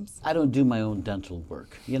time frames. I don't do my own dental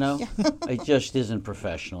work, It just isn't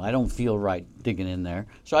professional. I don't feel right digging in there.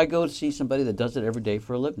 So I go to see somebody that does it every day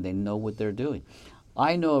for a living. They know what they're doing.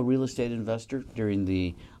 I know a real estate investor during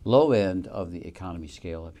the low end of the economy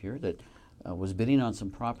scale up here that was bidding on some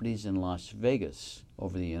properties in Las Vegas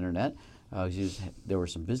over the internet. There were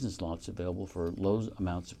some business lots available for low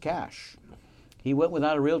amounts of cash. He went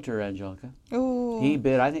without a realtor, Angelica. Ooh. He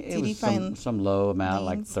bid, I think it Did he was find some low amount,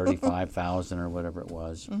 like liens? 35,000 or whatever it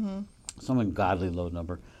was. Some ungodly low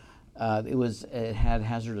number. It had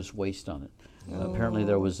hazardous waste on it. Apparently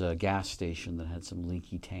there was a gas station that had some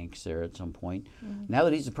leaky tanks there at some point. Now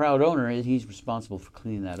that he's a proud owner, he's responsible for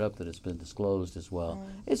cleaning that up, that it's been disclosed as well.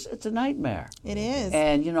 It's a nightmare. It is.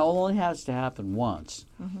 And, it only has to happen once.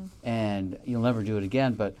 And you'll never do it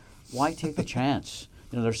again, but why take the chance?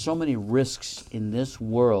 There's so many risks in this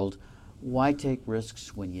world. Why take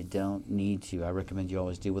risks when you don't need to? I recommend you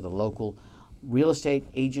always deal with a local real estate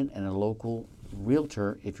agent and a local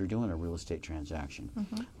realtor if you're doing a real estate transaction.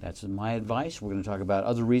 That's my advice. We're going to talk about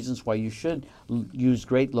other reasons why you should use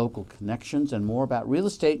great local connections and more about real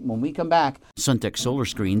estate when we come back. SunTech solar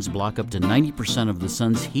screens block up to 90% of the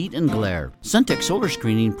sun's heat and glare. SunTech solar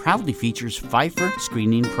screening proudly features Pfeiffer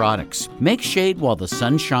screening products. Make shade while the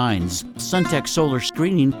sun shines. SunTech solar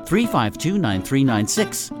screening,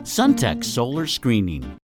 352-9396. SunTech solar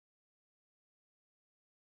screening.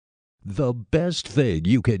 The best thing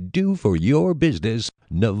you can do for your business,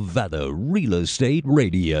 Nevada Real Estate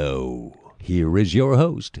Radio. Here is your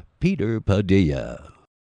host, Peter Padilla.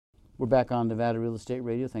 We're back on Nevada Real Estate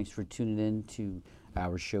Radio. Thanks for tuning in to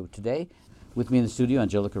our show today. With me in the studio,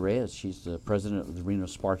 Angelica Reyes. She's the president of the Reno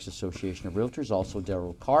Sparks Association of Realtors. Also,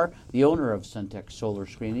 Daryl Carr, the owner of SunTech Solar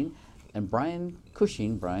Screening. And Brian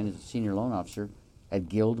Cushing. Brian is a senior loan officer at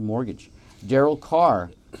Guild Mortgage. Daryl Carr.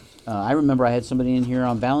 I remember I had somebody in here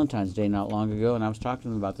on Valentine's Day not long ago, and I was talking to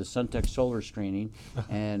them about the SunTech solar screening.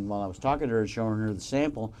 And while I was talking to her and showing her the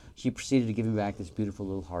sample, she proceeded to give me back this beautiful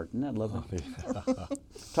little heart. Isn't that lovely?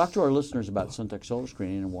 Talk to our listeners about SunTech solar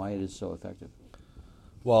screening and why it is so effective.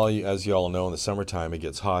 Well, as you all know, in the summertime it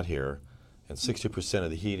gets hot here, and 60% of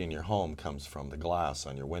the heat in your home comes from the glass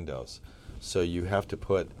on your windows. So you can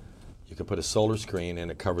put a solar screen,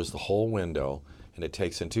 and it covers the whole window, and it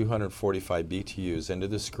takes in 245 BTUs into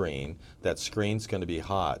the screen. That screen's going to be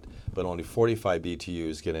hot, but only 45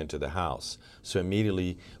 BTUs get into the house. So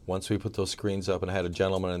immediately, once we put those screens up, and I had a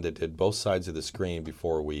gentleman that did both sides of the screen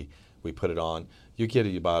before we put it on, you get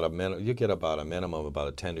about a minimum of about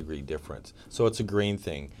a 10-degree difference. So it's a green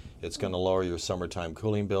thing. It's going to lower your summertime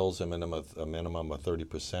cooling bills a minimum of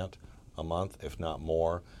 30% a month, if not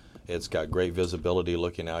more. It's got great visibility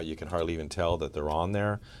looking out. You can hardly even tell that they're on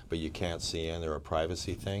there, but you can't see in. They're a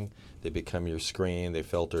privacy thing. They become your screen. They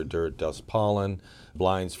filter dirt, dust, pollen,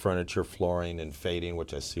 blinds, furniture, flooring, and fading,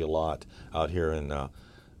 which I see a lot out here in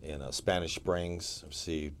Spanish Springs. I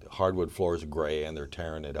see hardwood floors gray, and they're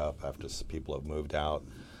tearing it up after people have moved out.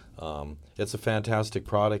 It's a fantastic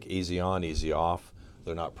product, easy on, easy off.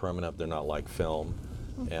 They're not permanent. They're not like film,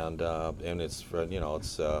 and it's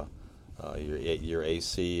your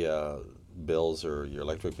AC bills or your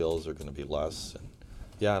electric bills are going to be less.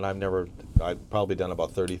 And I've probably done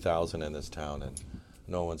about 30,000 in this town, and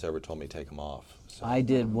no one's ever told me to take them off. So. I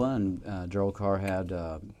did one. Daryl Carr had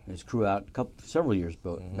his crew out several years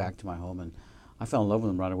back to my home, and I fell in love with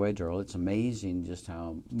them right away, Daryl. It's amazing just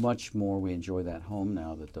how much more we enjoy that home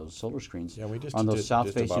now that those solar screens we just on those did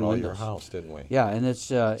south-facing just about all windows. your house, didn't we? Yeah, and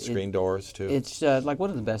it's screen doors too. It's like one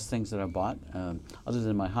of the best things that I bought, other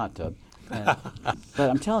than my hot tub. But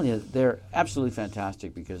I'm telling you, they're absolutely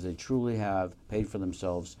fantastic because they truly have paid for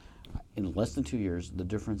themselves. In less than 2 years, the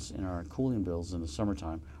difference in our cooling bills in the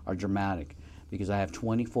summertime are dramatic because I have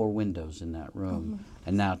 24 windows in that room,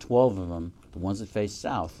 and now 12 of them, the ones that face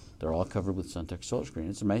south, they're all covered with SunTech solar screen.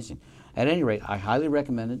 It's amazing. At any rate, I highly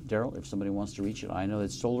recommend it, Daryl, if somebody wants to reach it. I know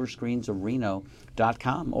it's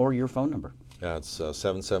solarscreensofreno.com or your phone number. Yeah, it's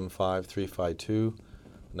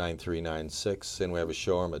 775-352-9396, and we have a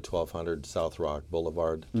showroom at 1200 South Rock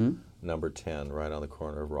Boulevard, number 10, right on the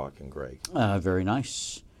corner of Rock and Gregg. Very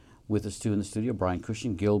nice. With us too in the studio, Brian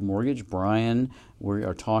Cushing, Guild Mortgage. Brian, we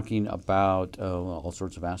are talking about all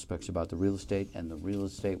sorts of aspects about the real estate and the real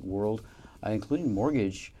estate world, including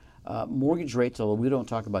mortgage. Mortgage rates, although we don't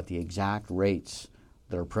talk about the exact rates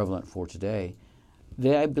that are prevalent for today,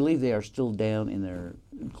 I believe they are still down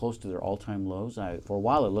close to their all-time lows. For a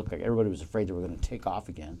while, it looked like everybody was afraid they were going to take off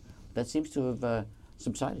again. That seems to have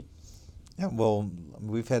subsided. Yeah, well,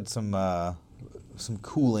 we've had some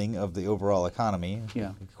cooling of the overall economy,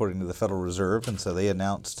 according to the Federal Reserve, and so they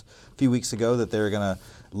announced a few weeks ago that they're going to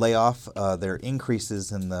lay off their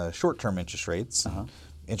increases in the short-term interest rates.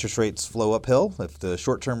 Interest rates flow uphill. If the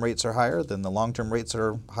short-term rates are higher, then the long-term rates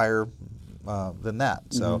are higher than that.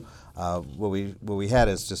 So what we had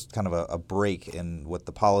is just kind of a break in what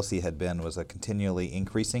the policy had been was a continually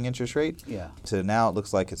increasing interest rate. To now it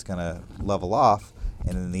looks like it's going to level off.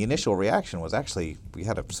 And then the initial reaction was actually we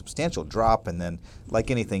had a substantial drop, and then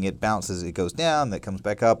like anything, it bounces, it goes down, then it comes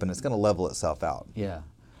back up, and it's going to level itself out. Yeah.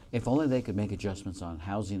 If only they could make adjustments on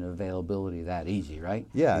housing availability that easy, right?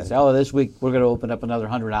 Yeah. They say, oh, this week we're going to open up another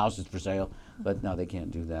 100 houses for sale. But no, they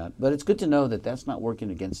can't do that. But it's good to know that that's not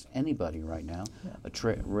working against anybody right now.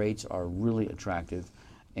 Yeah. Rates are really attractive.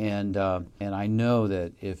 And I know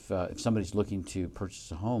that if somebody's looking to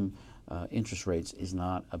purchase a home, interest rates is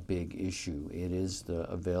not a big issue. It is the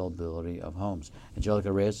availability of homes.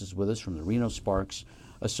 Angelica Reyes is with us from the Reno Sparks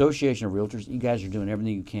Association of Realtors. You guys are doing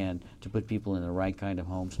everything you can to put people in the right kind of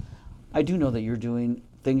homes. I do know that you're doing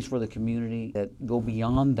things for the community that go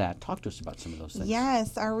beyond that. Talk to us about some of those things.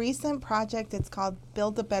 Yes, our recent project, it's called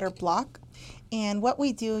Build a Better Block. And what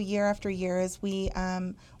we do year after year is we,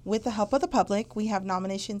 with the help of the public, we have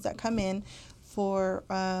nominations that come in for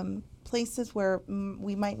places where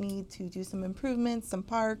we might need to do some improvements, some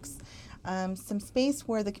parks, some space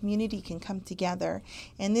where the community can come together.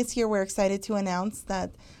 And this year we're excited to announce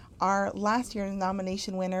that our last year's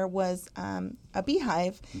nomination winner was a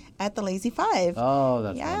beehive at the Lazy Five. Oh,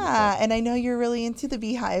 that's wonderful. And I know you're really into the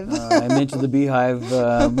beehive. I'm into the beehive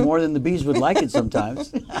more than the bees would like it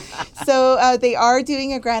sometimes. So they are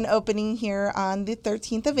doing a grand opening here on the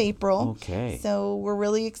 13th of April. Okay. So we're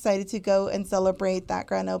really excited to go and celebrate that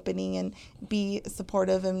grand opening and be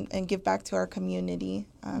supportive and give back to our community.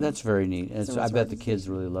 That's very neat. And I bet the kids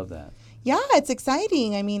really love that. Yeah, it's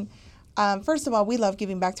exciting. I mean, first of all, we love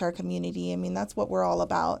giving back to our community. I mean, that's what we're all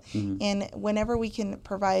about. Mm-hmm. And whenever we can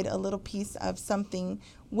provide a little piece of something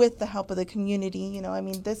with the help of the community, I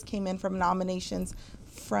mean, this came in from nominations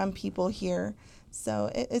from people here.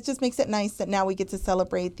 So it just makes it nice that now we get to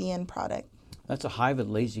celebrate the end product. That's a Hive at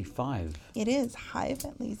Lazy Five. It is Hive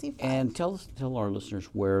at Lazy Five. And tell our listeners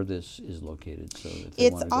where this is located. So if they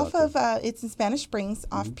it's off of it's in Spanish Springs,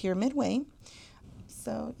 mm-hmm. off Pyramid Way.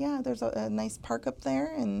 So yeah, there's a nice park up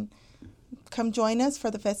there, and come join us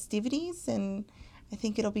for the festivities. And I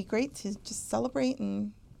think it'll be great to just celebrate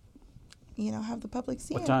and have the public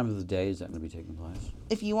see it. What time of the day is that going to be taking place?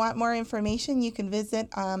 If you want more information, you can visit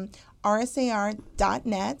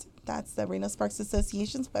rsar.net. That's the Reno Sparks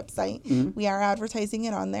Association's website. Mm-hmm. We are advertising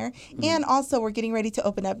it on there. Mm-hmm. And also, we're getting ready to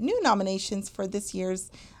open up new nominations for this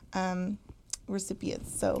year's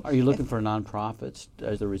recipients. So, are you looking for nonprofits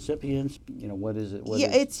as the recipients? What is it?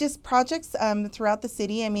 It's just projects throughout the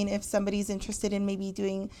city. I mean, if somebody's interested in maybe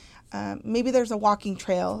doing, maybe there's a walking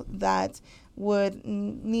trail that would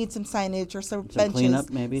need some signage or some benches, cleanup,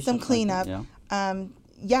 maybe some cleanup. Like that, yeah.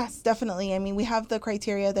 Yes, definitely. I mean, we have the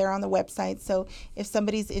criteria there on the website. So if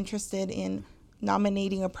somebody's interested in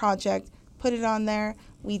nominating a project, put it on there.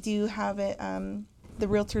 We do have it. The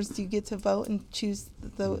realtors do get to vote and choose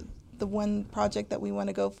the one project that we want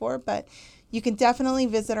to go for. But you can definitely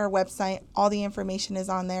visit our website. All the information is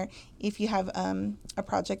on there if you have a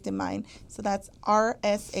project in mind. So that's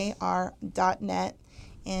rsar.net,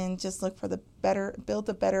 and just look for the Build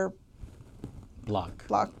a Better Block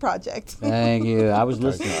project. Thank you. I was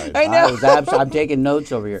listening. I know. I'm taking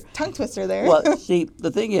notes over here. Tongue twister there. Well, see,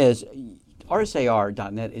 the thing is,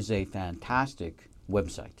 rsar.net is a fantastic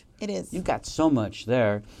website. It is. You've got so much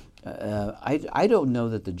there. I don't know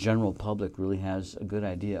that the general public really has a good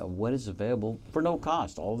idea of what is available for no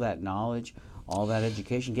cost. All that knowledge, all that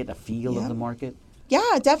education, getting a feel of the market.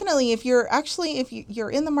 Yeah, definitely. If you're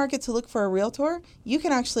in the market to look for a realtor, you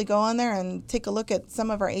can actually go on there and take a look at some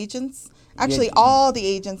of our agents. Actually, all the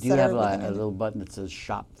agents that are Do you have a little button that says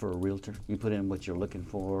 "Shop for a Realtor"? You put in what you're looking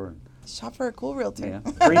for. Shop for a cool realtor. Yeah.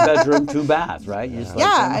 3-bedroom, 2-bath, right?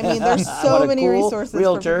 I mean, there's so many cool resources.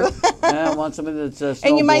 Realtor. I want somebody that's a snowboarder.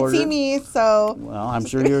 And you might see me, so. Well, I'm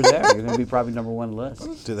sure you're there. You're going to be probably number one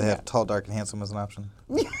list. Do they have tall, dark, and handsome as an option?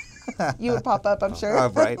 You would pop up, I'm sure.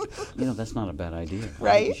 Right. That's not a bad idea.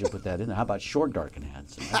 Right. You should put that in there. How about short, dark, and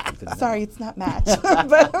handsome? Sorry, it's not matched.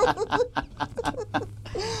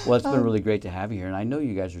 Well, it's been really great to have you here, and I know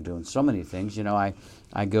you guys are doing so many things.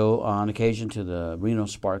 I go on occasion to the Reno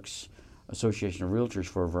Sparks Association of Realtors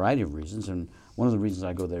for a variety of reasons, and one of the reasons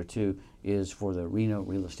I go there too is for the Reno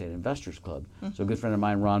Real Estate Investors Club. Mm-hmm. So a good friend of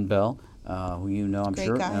mine, Ron Bell, who you know, I'm Great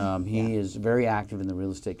sure, guy. He is very active in the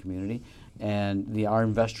real estate community, and our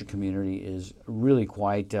investor community is really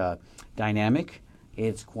quite dynamic.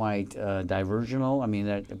 It's quite diversional. I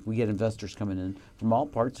mean, we get investors coming in from all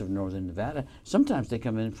parts of northern Nevada. Sometimes they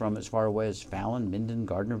come in from as far away as Fallon, Minden,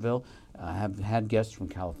 Gardnerville. Have had guests from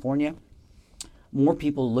California. More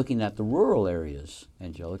people looking at the rural areas,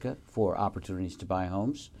 Angelica, for opportunities to buy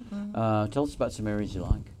homes. Mm-hmm. Tell us about some areas you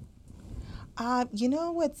like.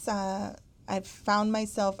 I've found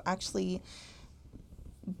myself actually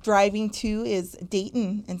driving to is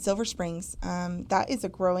Dayton and Silver Springs. That is a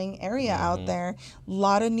growing area out there. A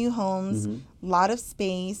lot of new homes, a lot of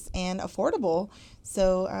space, and affordable.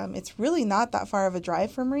 So it's really not that far of a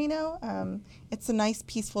drive from Reno. It's a nice,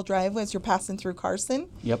 peaceful drive as you're passing through Carson.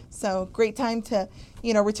 Yep. So great time to,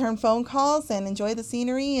 return phone calls and enjoy the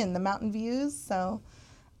scenery and the mountain views. So.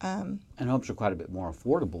 And homes are quite a bit more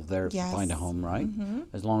affordable there if you find a home, right?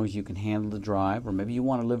 As long as you can handle the drive, or maybe you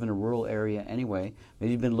want to live in a rural area anyway.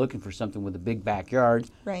 Maybe you've been looking for something with a big backyard.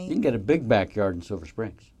 Right. You can get a big backyard in Silver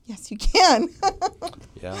Springs. Yes, you can.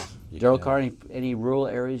 Yeah. Darrell Carr, any rural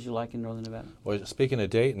areas you like in northern Nevada? Well, speaking of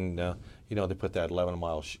Dayton, they put that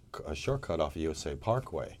 11-mile shortcut off of USA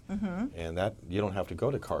Parkway, and that you don't have to go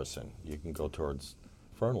to Carson. You can go towards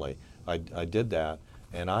Fernley. I did that,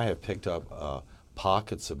 and I have picked up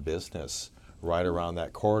pockets of business right around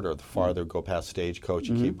that corridor. The farther go past Stagecoach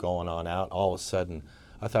and keep going on out, all of a sudden,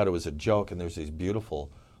 I thought it was a joke, and there's these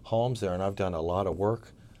beautiful homes there, and I've done a lot of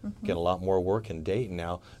work, get a lot more work in Dayton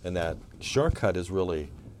now, and that shortcut has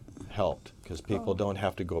really helped because people don't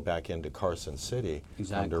have to go back into Carson City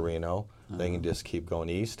under Reno. They can just keep going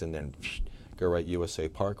east and then go right USA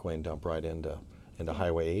Parkway and dump right into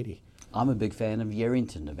Highway 80. I'm a big fan of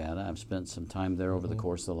Yerington, Nevada. I've spent some time there over the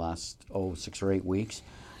course of the last 6 or 8 weeks.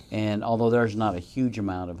 And although there's not a huge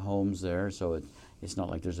amount of homes there, so it's not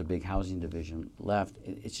like there's a big housing division left,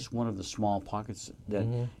 it's just one of the small pockets that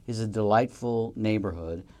is a delightful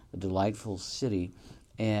neighborhood, a delightful city.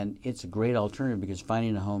 And it's a great alternative because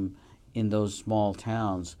finding a home in those small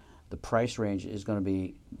towns, the price range is going to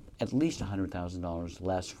be at least $100,000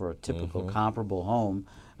 less for a typical comparable home,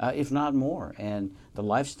 if not more. And the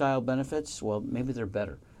lifestyle benefits, well, maybe they're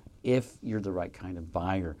better if you're the right kind of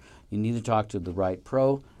buyer. You need to talk to the right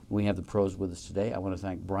pro. We have the pros with us today. I want to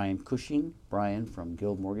thank Brian Cushing, Brian from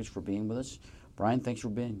Guild Mortgage, for being with us. Brian, thanks for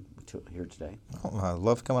being here today. Oh, I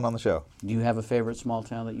love coming on the show. Do you have a favorite small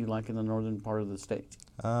town that you like in the northern part of the state?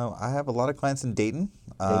 I have a lot of clients in Dayton,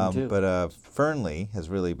 too. But Fernley has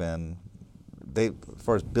really been, as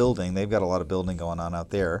far as building, they've got a lot of building going on out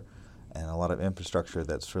there and a lot of infrastructure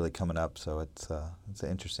that's really coming up. So it's an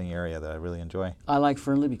interesting area that I really enjoy. I like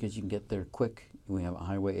Fernley because you can get there quick. We have a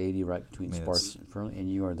Highway 80 right between Sparks and Fernley,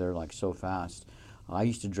 and you are there like so fast. I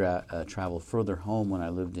used to travel further home when I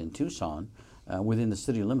lived in Tucson, within the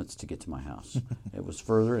city limits to get to my house. It was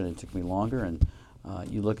further and it took me longer, and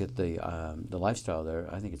you look at the lifestyle there,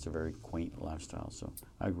 I think it's a very quaint lifestyle, so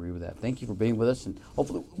I agree with that. Thank you for being with us, and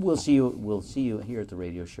hopefully we'll see you here at the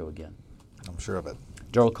radio show again. I'm sure of it.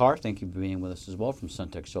 Darrell Carr, thank you for being with us as well from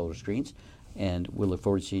Suntech Solar Screens, and we'll look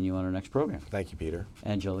forward to seeing you on our next program. Thank you, Peter.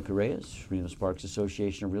 Angelica Reyes, Reno Sparks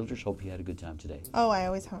Association of Realtors. Hope you had a good time today. Oh, I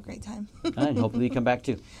always have a great time. And hopefully you come back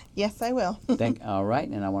too. Yes, I will. All right,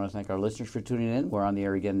 and I want to thank our listeners for tuning in. We're on the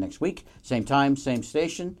air again next week, same time, same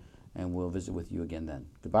station, and we'll visit with you again then.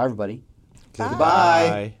 Goodbye, everybody.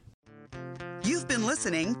 Goodbye. You've been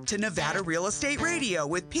listening to Nevada Real Estate Radio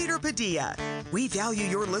with Peter Padilla. We value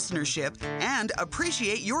your listenership and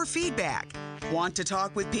appreciate your feedback. Want to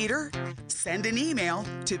talk with Peter? Send an email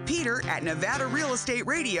to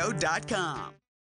peter@nevadarealestateradio.com.